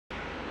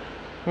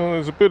Well,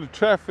 there's a bit of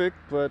traffic,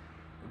 but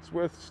it's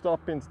worth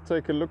stopping to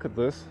take a look at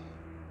this.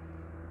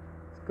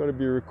 It's got to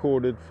be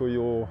recorded for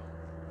your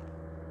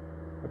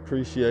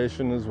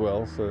appreciation as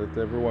well, so that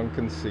everyone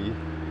can see.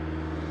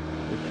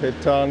 The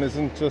Cape Town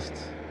isn't just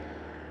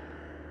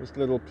this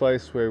little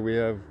place where we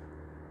have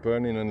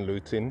burning and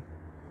looting.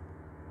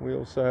 We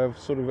also have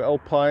sort of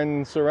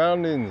alpine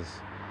surroundings.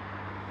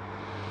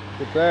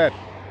 Look at that.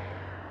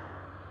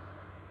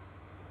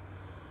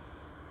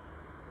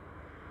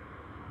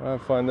 I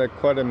find that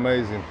quite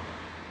amazing.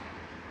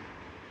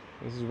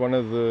 This is one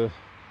of the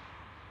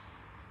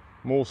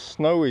more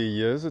snowy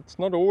years. It's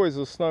not always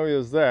as snowy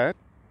as that.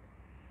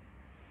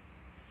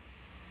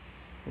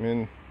 I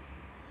mean,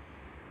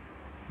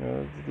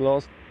 the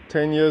last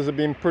 10 years have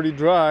been pretty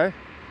dry.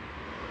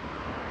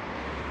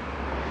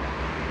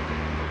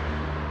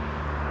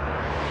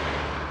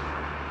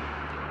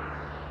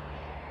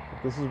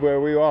 But this is where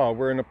we are.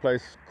 We're in a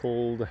place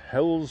called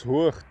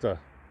Helshoogte.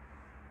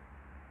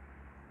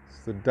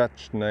 It's the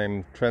Dutch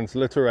name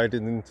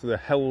transliterated into the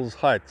Hell's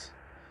Heights.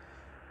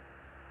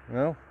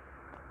 Well,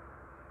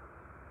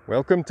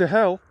 welcome to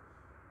hell.